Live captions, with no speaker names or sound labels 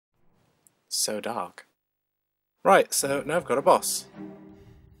So dark. Right, so now I've got a boss.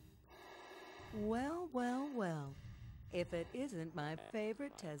 Well, well, well. If it isn't my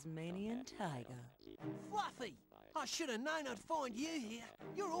favorite Tasmanian tiger. Fluffy! I should have known I'd find you here.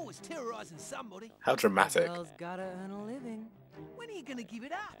 You're always terrorizing somebody. How dramatic. Girl's gotta earn a living. When are you gonna give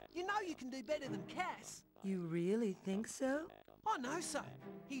it up? You know you can do better than Cass. You really think so? I know so.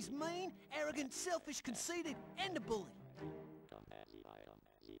 He's mean, arrogant, selfish, conceited, and a bully.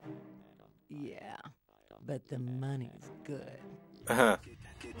 Yeah, but the money's good. Uh-huh.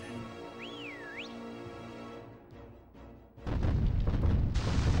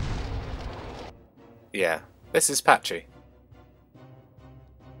 Yeah, this is Patchy.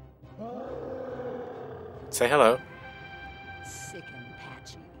 Say hello. Sick and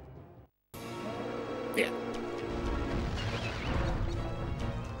patchy. Yeah.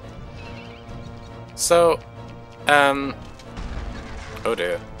 So, oh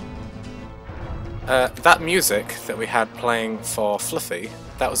dear. That music that we had playing for Fluffy,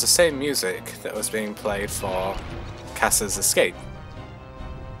 that was the same music that was being played for Cass's escape.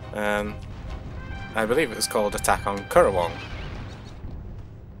 I believe it was called Attack on Currawong.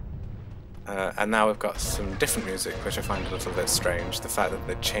 And now we've got some different music, which I find a little bit strange, the fact that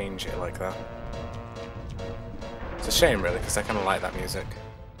they change it like that. It's a shame, really, because I kind of like that music.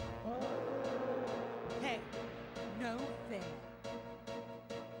 Hey, no fair.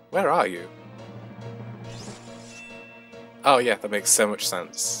 Where are you? Oh yeah, that makes so much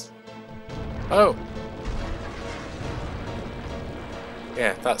sense. Oh!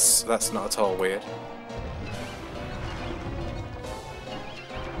 Yeah, that's not at all weird.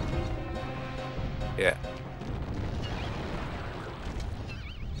 Yeah.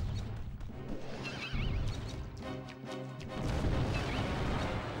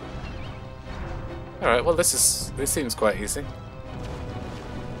 Alright, well this seems quite easy.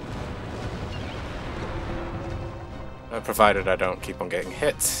 Provided I don't keep on getting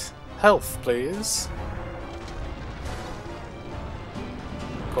hit. Health, please.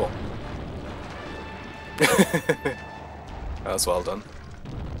 Cool. That was well done.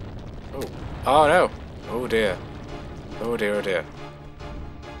 Oh. Oh no! Oh dear. Oh dear, oh dear.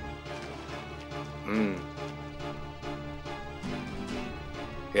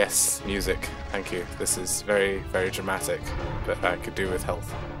 Yes, music. Thank you. This is very, very dramatic, but I could do with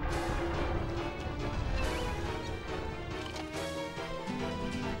health.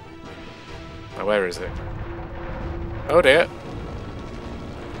 Now where is it? Oh dear.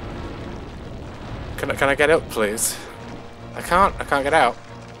 Can I get up, please? I can't get out.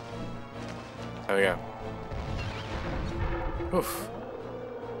 There we go. Oof.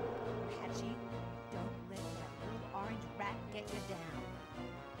 Patchy, don't let that little orange rat get you down.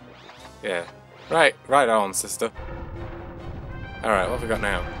 Yeah. Right on, sister. Alright, what have we got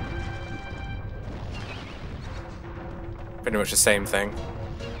now? Pretty much the same thing.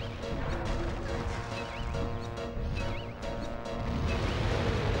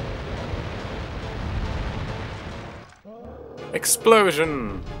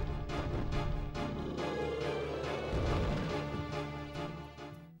 Explosion!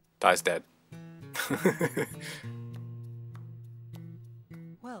 Dies dead.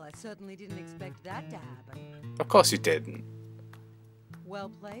 Well, I certainly didn't expect that to happen. Of course you didn't. Well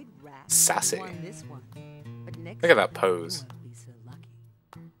played, rat. Sassy. You won this one. But next Look at that time, pose. you won't be so lucky.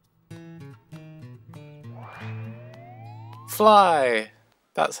 Fly!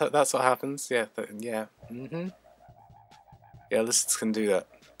 That's what happens. Yeah, yeah. Yeah, lizards can do that.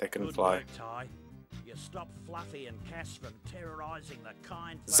 They can Good fly. work, Ty. You stopped Fluffy and Cass from terrorizing the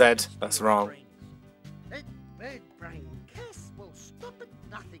kind. Zed, that's wrong. That bird brain Cass will stop at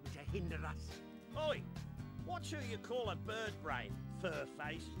nothing to hinder us. Oi! Watch who you call a bird brain, fur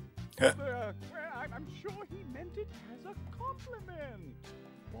face. Well, I'm sure he meant it as a compliment.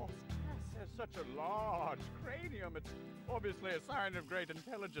 Boss Cass has such a large cranium. It's obviously a sign of great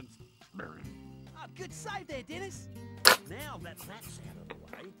intelligence. Oh, good save there, Dennis. Now that that's out of the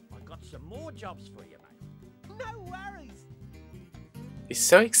way, I got some more jobs for you, mate. No worries. He's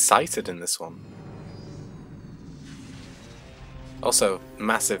so excited in this one. Also,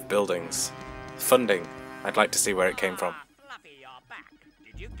 massive buildings. Funding. I'd like to see where it came from. Fluffy, you're back.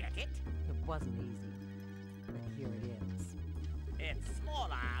 Did you get it? It wasn't easy. But here it is. It's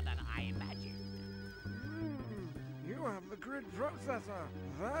smaller than I imagined. You have the grid processor.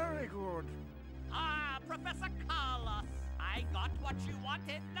 Very good. Ah, Professor Carlos, I got what you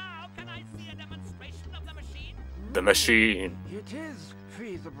wanted. Now, can I see a demonstration of the machine? The machine. It is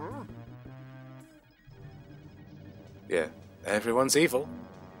feasible. Yeah, everyone's evil.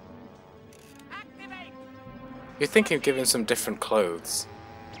 Activate! You'd think he'd give him some different clothes.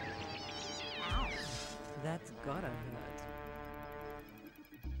 That's gotta hurt.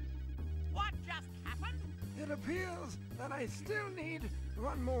 What just happened? It appears that I still need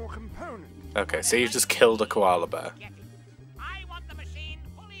one more component. Okay, so you just killed a koala bear. Get it. I want the machine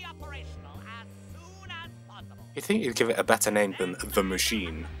fully operational as soon as possible. You'd think you'd give it a better name than The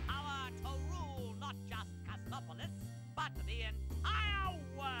Machine. Power to rule not just Cassopolis, but the entire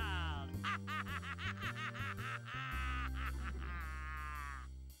world.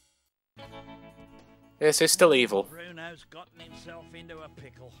 Yeah, so it's still evil. Bruno's gotten himself into a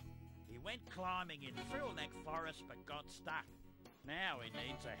pickle. He went climbing in Frillneck Forest but got stuck. Now he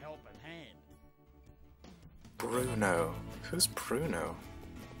needs a helping hand. Bruno. Who's Bruno?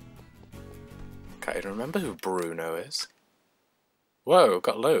 Can't even remember who Bruno is. Whoa,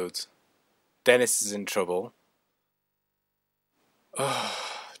 got loads. Dennis is in trouble. Oh,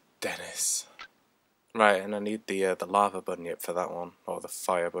 Dennis. Right, and I need the lava bunyip for that one, or the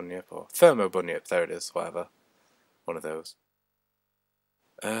fire bunyip, or thermo bunyip. There it is, whatever. One of those.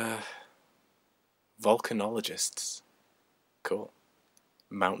 Volcanologists. Cool.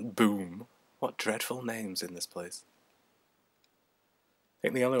 Mount Boom. What dreadful names in this place. I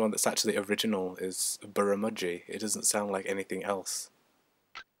think the only one that's actually original is Burramudgee. It doesn't sound like anything else.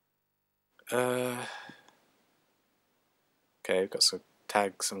 Okay, we've got some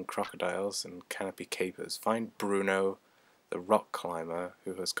tags, some crocodiles, and canopy capers. Find Bruno, the rock climber,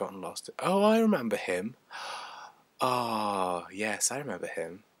 who has gotten lost. Oh, I remember him. Oh, yes, I remember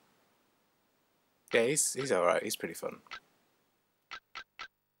him. Yeah, he's alright, he's pretty fun.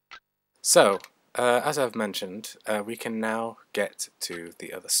 So, as I've mentioned, we can now get to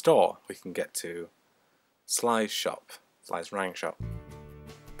the other store. We can get to Sly's shop, Sly's Rang shop.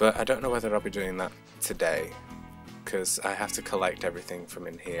 But I don't know whether I'll be doing that today, because I have to collect everything from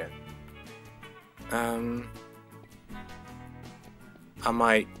in here. I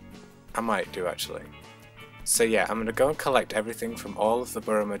might do actually. So yeah, I'm gonna go and collect everything from all of the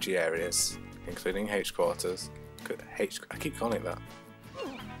Burramudgee areas, including H quarters. I keep calling it that.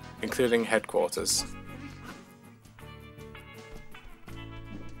 Including headquarters.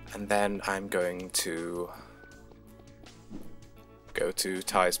 And then I'm going to go to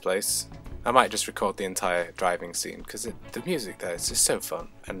Ty's place. I might just record the entire driving scene because the music there is just so fun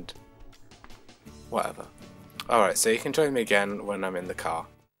and whatever. Alright, so you can join me again when I'm in the car.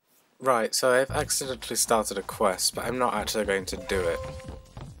 Right, so I've accidentally started a quest, but I'm not actually going to do it.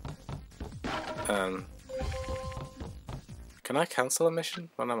 Can I cancel a mission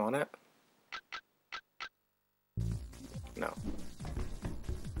when I'm on it? No.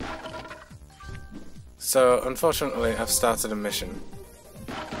 So, unfortunately, I've started a mission.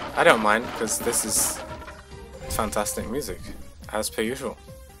 I don't mind, because this is fantastic music, as per usual.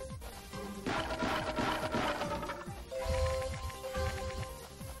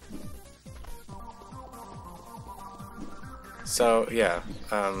 So, yeah,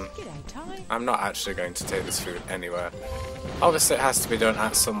 I'm not actually going to take this food anywhere. Obviously it has to be done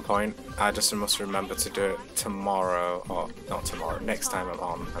at some point. I just must remember to do it tomorrow, or not tomorrow, next time I'm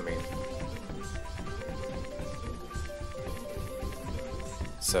on, I mean.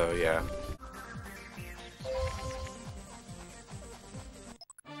 So, yeah.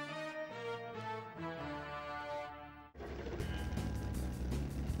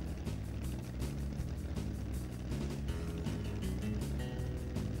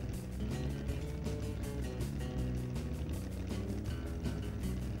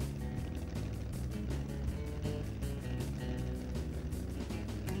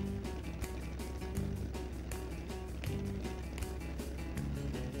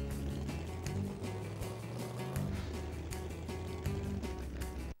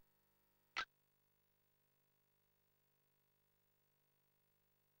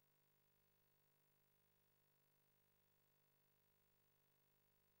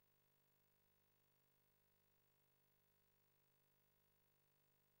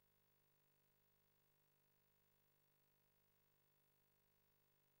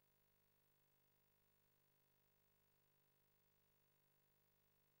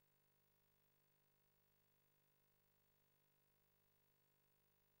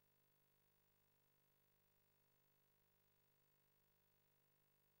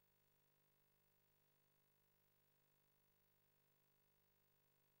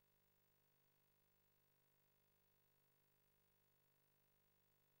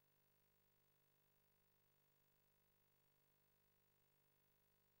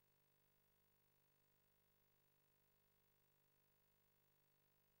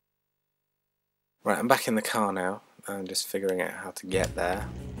 Right, I'm back in the car now. I'm just figuring out how to get there.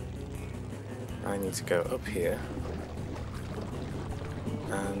 I need to go up here.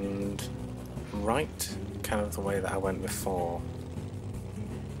 And right. kind of the way that I went before.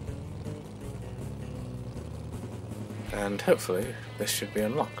 And hopefully this should be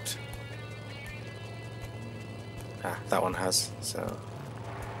unlocked. Ah, that one has, so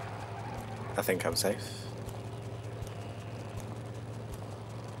I think I'm safe.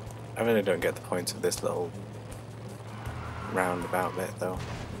 I really don't get the point of this little roundabout bit though.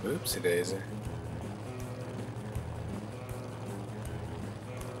 Oopsie daisy.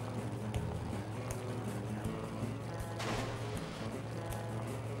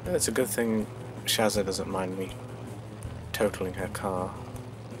 It's a good thing Shazza doesn't mind me totaling her car.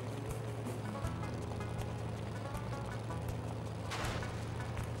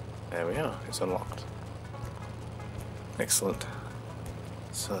 There we are, it's unlocked. Excellent.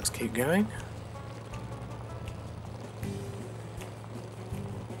 So let's keep going.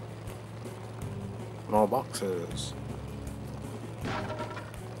 More boxes.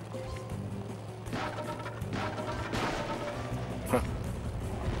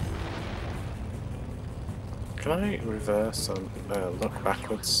 Can I reverse and look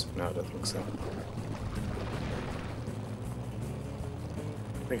backwards? No, I don't think so.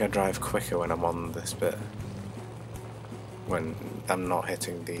 I think I drive quicker when I'm on this bit. When I'm not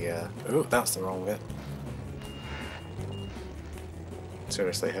hitting the... Ooh, that's the wrong bit.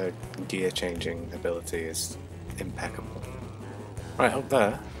 Seriously, her gear changing ability is impeccable. Right, up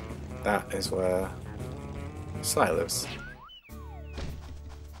there, that is where Sly lives.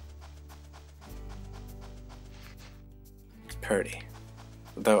 Purdy.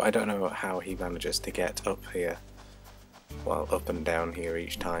 Though I don't know how he manages to get up here. Well, up and down here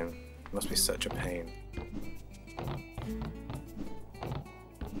each time. It must be such a pain.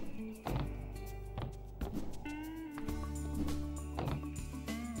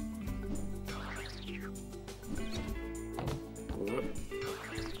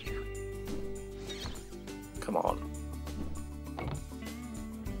 Come on.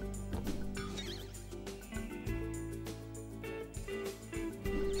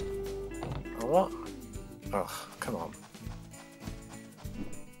 Oh, what? Oh, come on.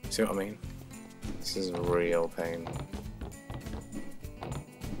 See what I mean? This is a real pain.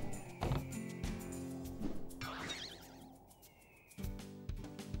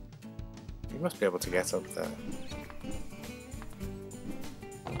 You must be able to get up there.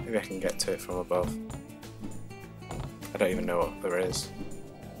 Maybe I can get to it from above. I don't even know what there is.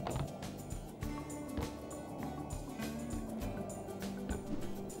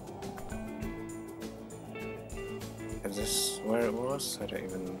 Is this where it was? I don't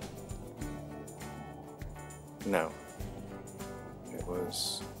even... No. It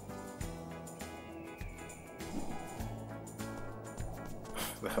was...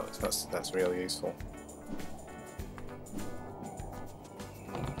 that's real useful.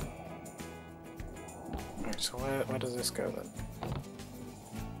 Right, so where does this go then?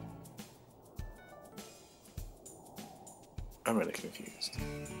 I'm really confused.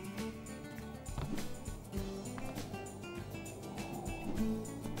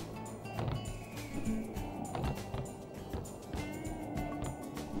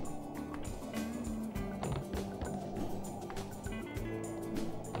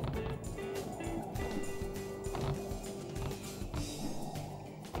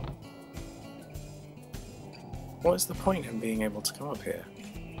 What is the point in being able to come up here?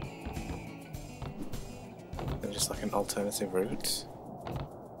 Is it just like an alternative route?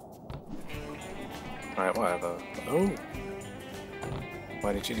 Alright, whatever. Oh!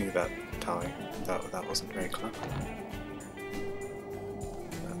 Why did you do that, Ty? That wasn't very clever.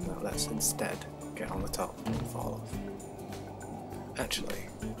 No, let's instead get on the top and fall off. Actually,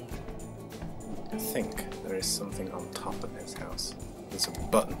 I think there is something on top of his house. There's a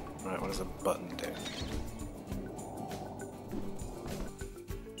button. Right, what does a button do?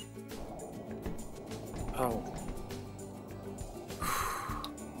 Oh.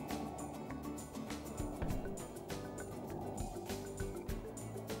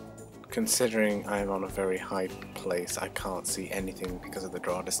 Considering I'm on a very high place, I can't see anything because of the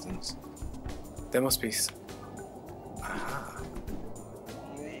draw distance. There must be... Aha.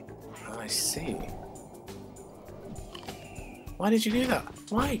 I see. Why did you do that?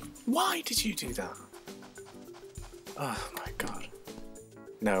 Why? Why did you do that? Oh my god.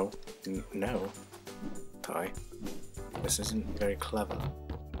 No. No. Ty. This isn't very clever.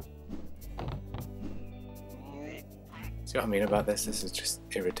 See what I mean about this? This is just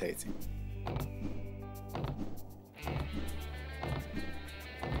irritating.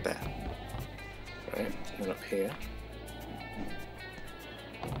 There. Right, and then up here.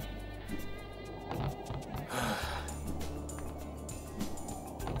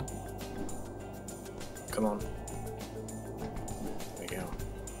 Come come on. There we go.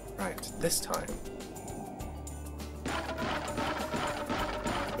 Right, this time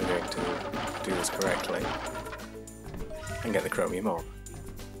we're going to do this correctly and get the chromium orb.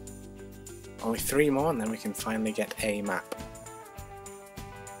 Only 3 more and then we can finally get a map.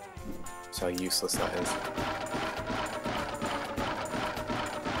 So how useless that is.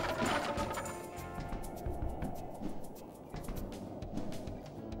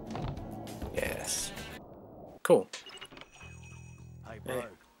 Yes. Cool. Hey bro,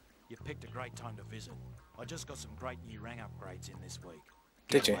 you picked a great time to visit. I just got some great new rang upgrades in this week.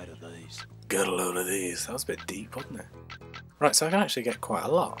 Did you? Get a load of these. Got a load of these. That was a bit deep, wasn't it? Right, so I can actually get quite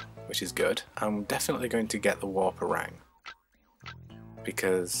a lot, which is good. I'm definitely going to get the warp rang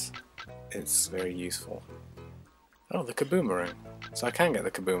because it's very useful. Oh, the kaboomerang. So I can get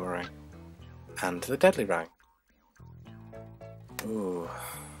the kaboomerang and the deadly rang. Ooh.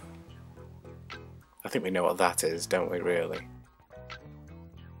 I think we know what that is, don't we, really?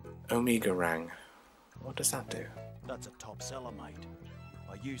 Omega rang. What does that do? That's a top seller, mate.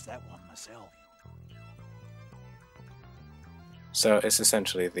 I use that one myself. So it's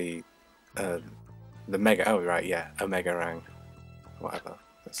essentially the mega. Oh right, yeah, omega rang. Whatever.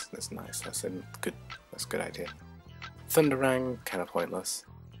 That's nice. That's a good idea. Thunder rang, kind of pointless.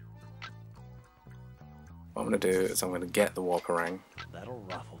 What I'm gonna do is I'm gonna get the warper rang. That'll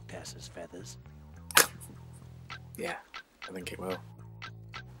ruffle Cass's feathers. Yeah, I think it will.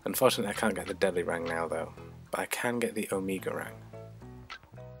 Unfortunately, I can't get the deadly rang now though, but I can get the omega rang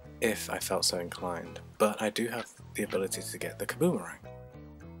if I felt so inclined. But I do have the ability to get the kaboomerang.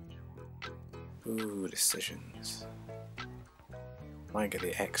 Ooh, decisions. Might get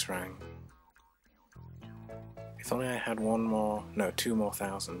the X rang. If only I had 2 more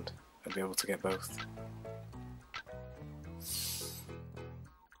thousand, I'd be able to get both.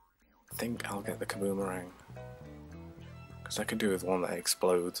 I think I'll get the kaboomerang. Because I could do with one that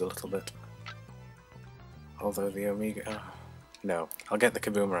explodes a little bit. Although the omega... no, I'll get the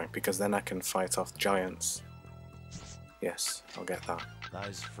kaboomerang because then I can fight off giants. Yes, I'll get that.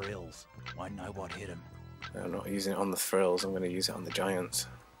 Those frills won't know what hit them. I'm not using it on the frills, I'm going to use it on the giants.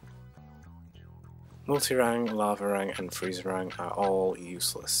 Multi-rang, lava rang and freezer rang are all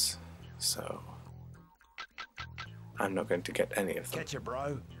useless, so I'm not going to get any of them. Catch ya,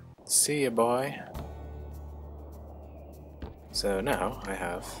 bro. See ya, boy. So now I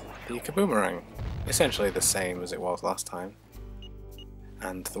have the kaboomerang, essentially the same as it was last time,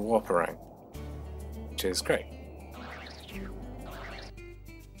 and the warperang, which is great.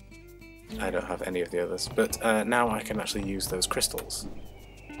 I don't have any of the others, but now I can actually use those crystals.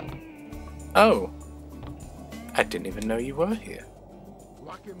 Oh! I didn't even know you were here.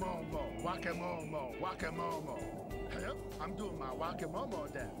 Wakamomo, wakamomo, wakamomo. Yep, I'm doing my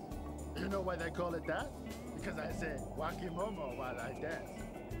wakamomo dance. You know why they call it that? Because I said wakamomo while I dance.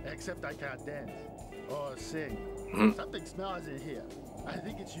 Except I can't dance or sing. Something smells in here. I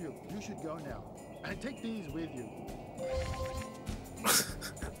think it's you. You should go now. And take these with you.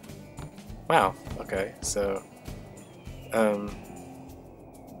 Wow, okay, so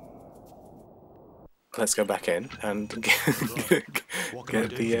let's go back in and get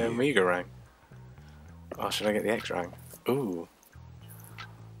the Omega rang. Or should I get the X rang? Ooh.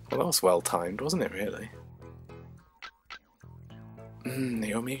 Well, that was well timed, wasn't it, really?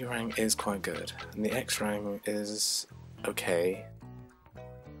 The Omega rang is quite good, and the X rang is okay.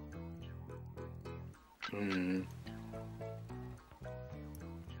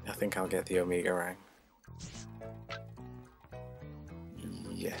 I think I'll get the Omega rang.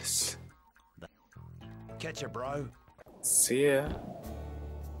 Yes. Catch ya, bro. See ya.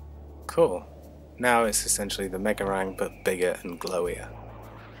 Cool. Now it's essentially the Mega Rang, but bigger and glowier.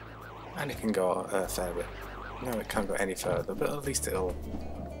 And it can go a fair bit. No, it can't go any further, but at least it'll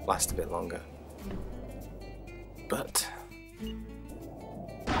last a bit longer. But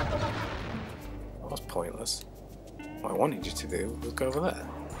that was pointless. What I wanted you to do was go over there,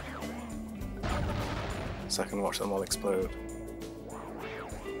 so I can watch them all explode.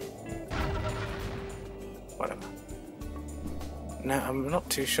 Whatever. Now, I'm not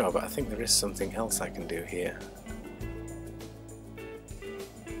too sure, but I think there is something else I can do here.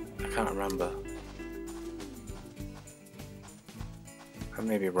 I can't remember. I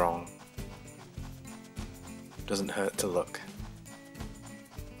may be wrong. Doesn't hurt to look.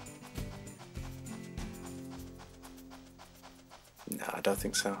 No, I don't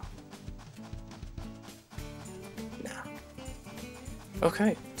think so. No.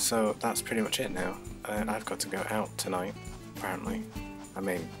 Okay, so that's pretty much it now. I've got to go out tonight, apparently. I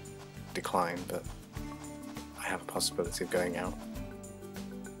may decline, but I have a possibility of going out.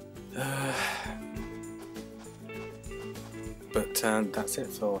 But that's it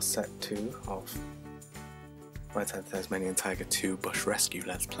for set 2 of White-Haired Tasmanian Tiger 2 Bush Rescue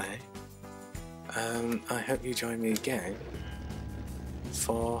Let's Play. I hope you join me again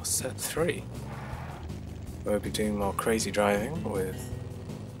for set 3. We'll be doing more crazy driving with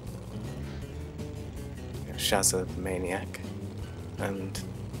Shazza the Maniac and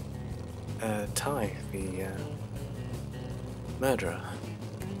Ty the murderer.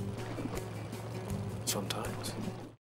 Fun times.